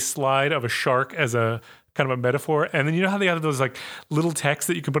used a slide of a shark as a kind of a metaphor, and then you know how they have those like little text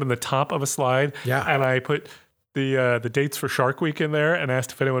that you can put on the top of a slide. Yeah. And I put the dates for Shark Week in there and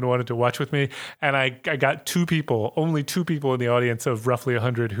asked if anyone wanted to watch with me. And I got only two people in the audience of roughly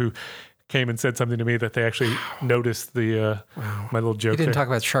 100 who came and said something to me that they actually noticed my little joke. You didn't talk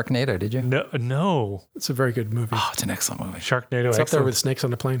about Sharknado, did you? No. It's a very good movie. Oh, it's an excellent movie. Sharknado. It's up there with snakes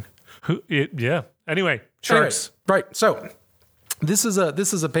on the plane. Yeah. Anyway, sharks. Right. So this is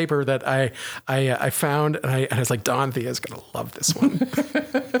a paper that I found, and I was like, Don Thea's gonna love this one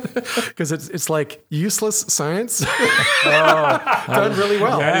because it's like useless science done really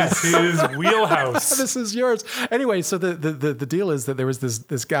well. That is his wheelhouse. This is yours. Anyway, so the deal is that there was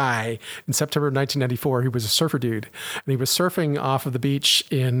this guy in September of 1994 who was a surfer dude, and he was surfing off of the beach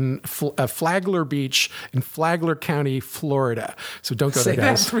in Flagler Beach in Flagler County, Florida. So don't go there,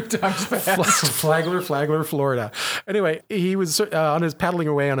 guys. Say that 3 times fast. Flagler, Florida. Anyway, he was on his paddling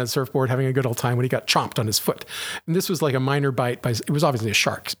away on his surfboard, having a good old time when he got chomped on his foot. And this was like a minor bite it was obviously a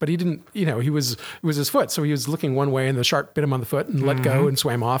shark, but he didn't, it was his foot. So he was looking one way and the shark bit him on the foot and let go and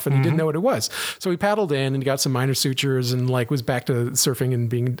swam off, and he didn't know what it was. So he paddled in and got some minor sutures and was back to surfing and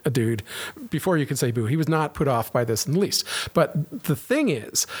being a dude before you could say boo. He was not put off by this in the least. But the thing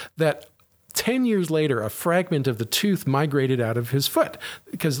is that 10 years later, a fragment of the tooth migrated out of his foot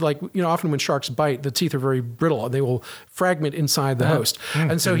because, often when sharks bite, the teeth are very brittle and they will fragment inside the host.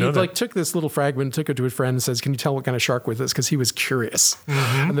 And so he took this little fragment, took it to his friend and says, "Can you tell what kind of shark was this?" Because he was curious.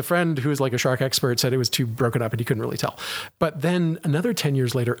 And the friend, who was like a shark expert, said it was too broken up and he couldn't really tell. But then another 10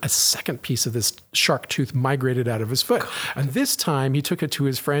 years later, a second piece of this shark tooth migrated out of his foot. And this time he took it to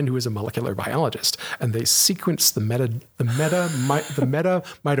his friend, who was a molecular biologist, and they sequenced the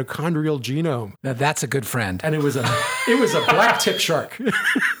mitochondrial genome. Now that's a good friend. And it was a black tip shark.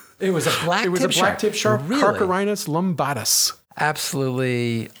 It was a black tip shark. Really? Carcharinus lombatus.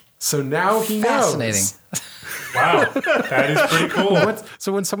 Absolutely. So now he fascinating. knows. Wow, that is pretty cool.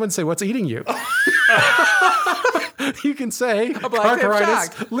 So when someone say, "What's eating you?" you can say Carcharinus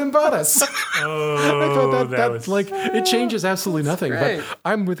lombatus. Oh, I thought it changes absolutely nothing. But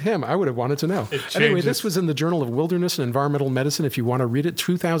I'm with him. I would have wanted to know. Anyway, this was in the Journal of Wilderness and Environmental Medicine. If you want to read it,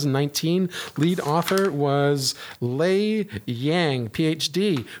 2019. Lead author was Lei Yang,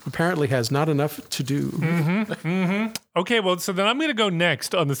 PhD, who apparently has not enough to do. Okay, well, so then I'm going to go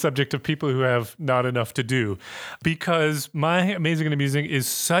next on the subject of people who have not enough to do, because my amazing and amusing is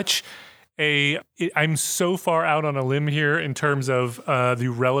such I'm so far out on a limb here in terms of the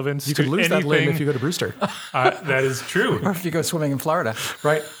relevance. You could lose that limb if you go to Brewster. That is true. Or if you go swimming in Florida.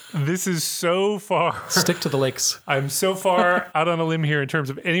 Right. This is so far. Stick to the lakes. I'm so far out on a limb here in terms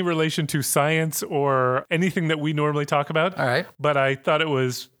of any relation to science or anything that we normally talk about. All right. But I thought it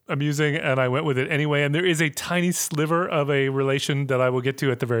was amusing and I went with it anyway. And there is a tiny sliver of a relation that I will get to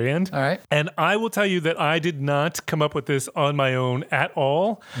at the very end. All right. And I will tell you that I did not come up with this on my own at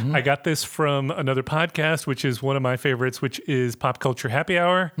all. I got this from another podcast, which is one of my favorites, which is Pop Culture Happy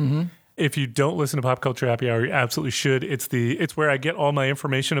Hour. If you don't listen to Pop Culture Happy Hour, you absolutely should. It's where I get all my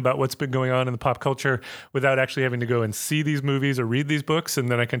information about what's been going on in the pop culture without actually having to go and see these movies or read these books, and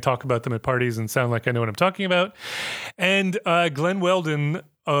then I can talk about them at parties and sound like I know what I'm talking about. And Glenn Weldon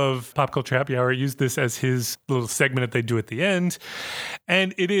of Pop Culture Happy Hour used this as his little segment that they do at the end.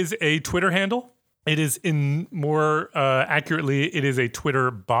 And it is a Twitter handle. It is more accurately, it is a Twitter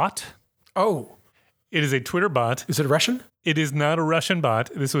bot. Oh. It is a Twitter bot. Is it Russian? It is not a Russian bot.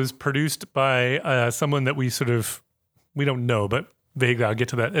 This was produced by someone that we don't know, but vaguely, I'll get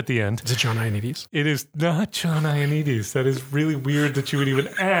to that at the end. Is it John Ioannidis? It is not John Ioannidis. That is really weird that you would even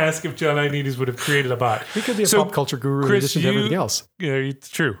ask if John Ioannidis would have created a bot. He could be a pop culture guru in addition to everything else. Yeah, it's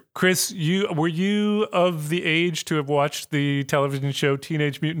true. Chris, were you of the age to have watched the television show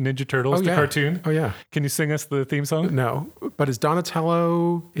Teenage Mutant Ninja Turtles, the cartoon? Oh, yeah. Can you sing us the theme song? No, but it's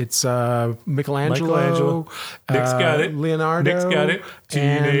Donatello, it's Michelangelo. Nick's got it. Leonardo. Nick's got it.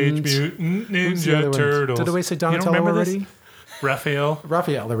 Teenage Mutant Ninja Turtles. Did we say Donatello you don't remember already? This? Raphael,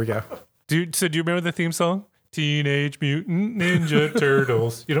 there we go. Do you remember the theme song? Teenage Mutant Ninja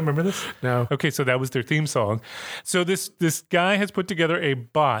Turtles. You don't remember this? No. Okay, so that was their theme song. So this guy has put together a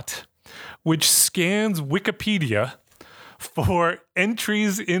bot which scans Wikipedia for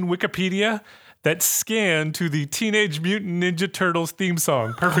entries in Wikipedia that scan to the Teenage Mutant Ninja Turtles theme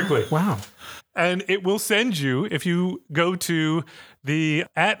song perfectly. Wow. And it will send you, if you go to the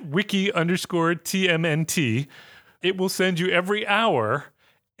 @wiki_TMNT, it will send you every hour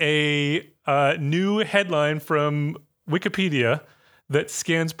a new headline from Wikipedia that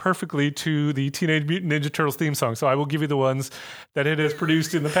scans perfectly to the Teenage Mutant Ninja Turtles theme song. So I will give you the ones that it has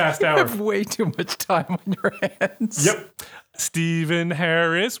produced in the past hour. You have way too much time on your hands. Yep. Stephen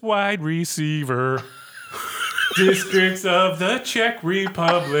Harris, wide receiver. Districts of the Czech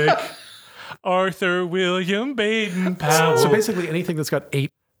Republic. Arthur William Baden Powell. So basically anything that's got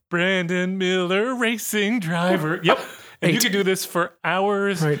 8. Brandon Miller, racing driver. Yep. And 8. You can do this for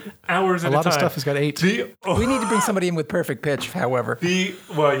hours, hours at a time. A lot of stuff has got 8. We need to bring somebody in with perfect pitch, however.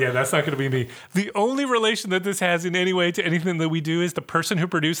 That's not going to be me. The only relation that this has in any way to anything that we do is the person who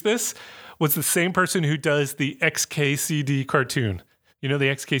produced this was the same person who does the XKCD cartoon. You know the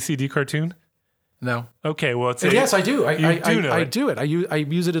XKCD cartoon? No. Okay, well, yes, I do. I do it. I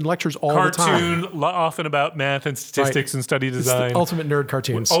use it in lectures all the time. Cartoon, often about math and statistics and study design. It's the Ultimate Nerd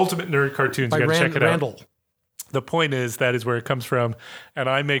Cartoons. Ultimate Nerd Cartoons. By You got to check it Randall. out. The point is that is where it comes from, and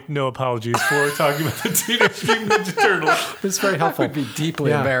I make no apologies for talking about the Teenage Mutant Ninja Turtles. It's very helpful. I would be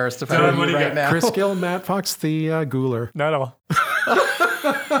deeply embarrassed if I John, were you right now. Chris Gill, Matt Fox, the Ghouler. Not all.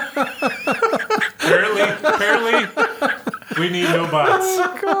 Apparently, we need no bots.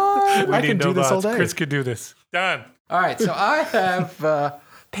 Oh, God. We I need can no do this bots. all day. Chris could do this. Done. All right, so I have a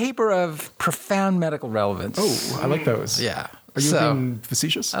paper of profound medical relevance. Oh, I like those. Yeah. Are you being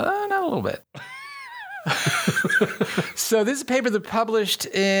facetious? Not a little bit. So this is a paper that published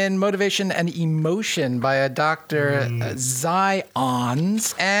in Motivation and Emotion by a Dr.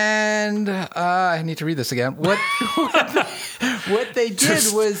 Zions, and I need to read this again. What they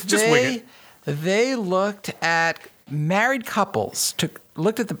did was they looked at married couples,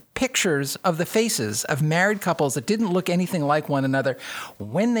 looked at the pictures of the faces of married couples that didn't look anything like one another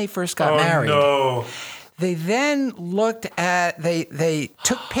when they first got married. No. They then looked at, they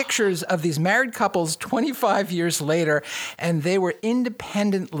took pictures of these married couples 25 years later, and they were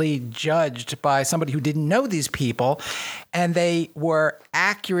independently judged by somebody who didn't know these people, and they were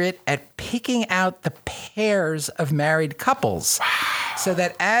accurate at picking out the pairs of married couples. Wow. So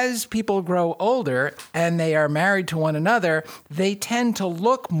that as people grow older and they are married to one another, they tend to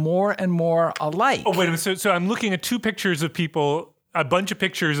look more and more alike. Oh, wait a minute. So I'm looking at two pictures of people, a bunch of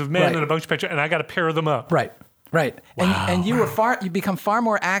pictures of men and a bunch of pictures, and I got to pair them up. Right. Wow. And you become far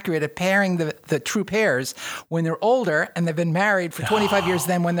more accurate at pairing the true pairs when they're older and they've been married for 25 years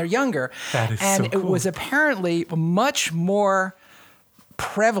than when they're younger. That is and so cool. It was apparently much more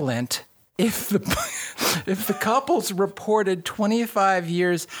prevalent if if the couples reported 25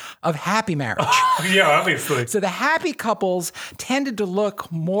 years of happy marriage. Yeah, obviously. So the happy couples tended to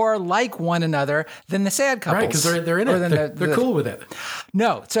look more like one another than the sad couples. Right, because they're in it. They're cool with it.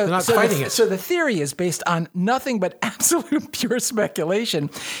 No, so not fighting it. So the theory is based on nothing but absolute pure speculation,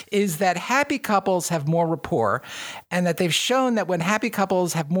 is that happy couples have more rapport, and that they've shown that when happy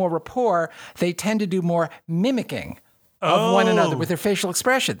couples have more rapport, they tend to do more mimicking of one another with their facial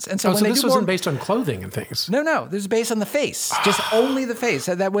expressions. And so So this wasn't based on clothing and things. No, this is based on the face, just only the face.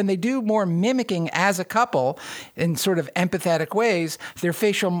 So that when they do more mimicking as a couple in sort of empathetic ways, their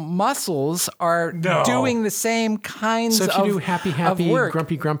facial muscles are doing the same kinds So if you do happy, of work.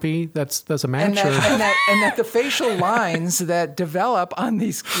 grumpy, that's a match. And that the facial lines that develop on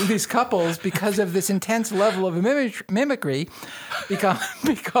these couples because of this intense level of mimicry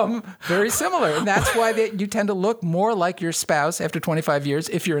become very similar. And that's why you tend to look more like your spouse after 25 years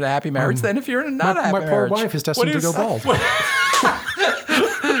if you're in a happy marriage than if you're in a not happy marriage. My poor wife is destined to go bald.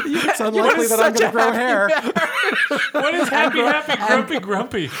 It's unlikely that I'm going to grow hair. What is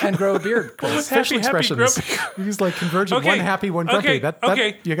grumpy? And grow a beard. What's Facial happy, expressions. grumpy? He's like convergent, one happy, one grumpy.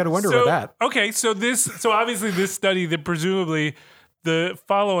 Okay. You got to wonder about that. Okay, so obviously this study, that presumably the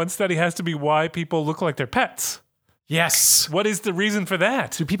follow-on study has to be why people look like their pets. Yes. What is the reason for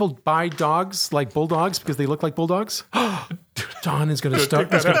that? Do people buy dogs like bulldogs because they look like bulldogs? Don is going to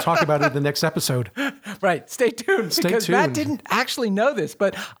talk about it in the next episode. Right. Stay tuned. Because Matt didn't actually know this,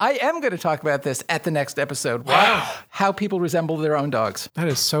 but I am going to talk about this at the next episode. Wow. How people resemble their own dogs. That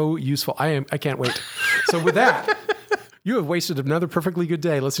is so useful. I can't wait. So with that, you have wasted another perfectly good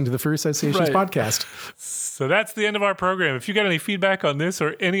day listening to the Furry Association's podcast. So that's the end of our program. If you got any feedback on this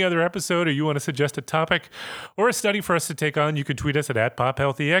or any other episode, or you want to suggest a topic or a study for us to take on, you can tweet us at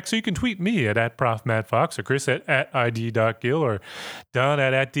 @PopHealthyX, or you can tweet me at @ProfMattFox, or Chris at @ID.Gill, or Don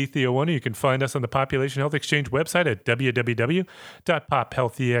at @DTheo1. You can find us on the Population Health Exchange website at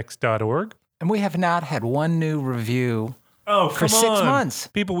www.pophealthyx.org. And we have not had one new review for 6 months.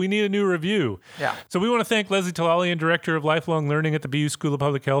 People, we need a new review. Yeah. So we want to thank Leslie Talalian, Director of Lifelong Learning at the BU School of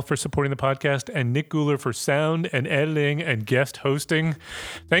Public Health, for supporting the podcast, and Nick Guler for sound and editing and guest hosting.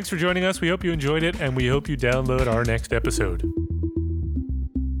 Thanks for joining us. We hope you enjoyed it, and we hope you download our next episode.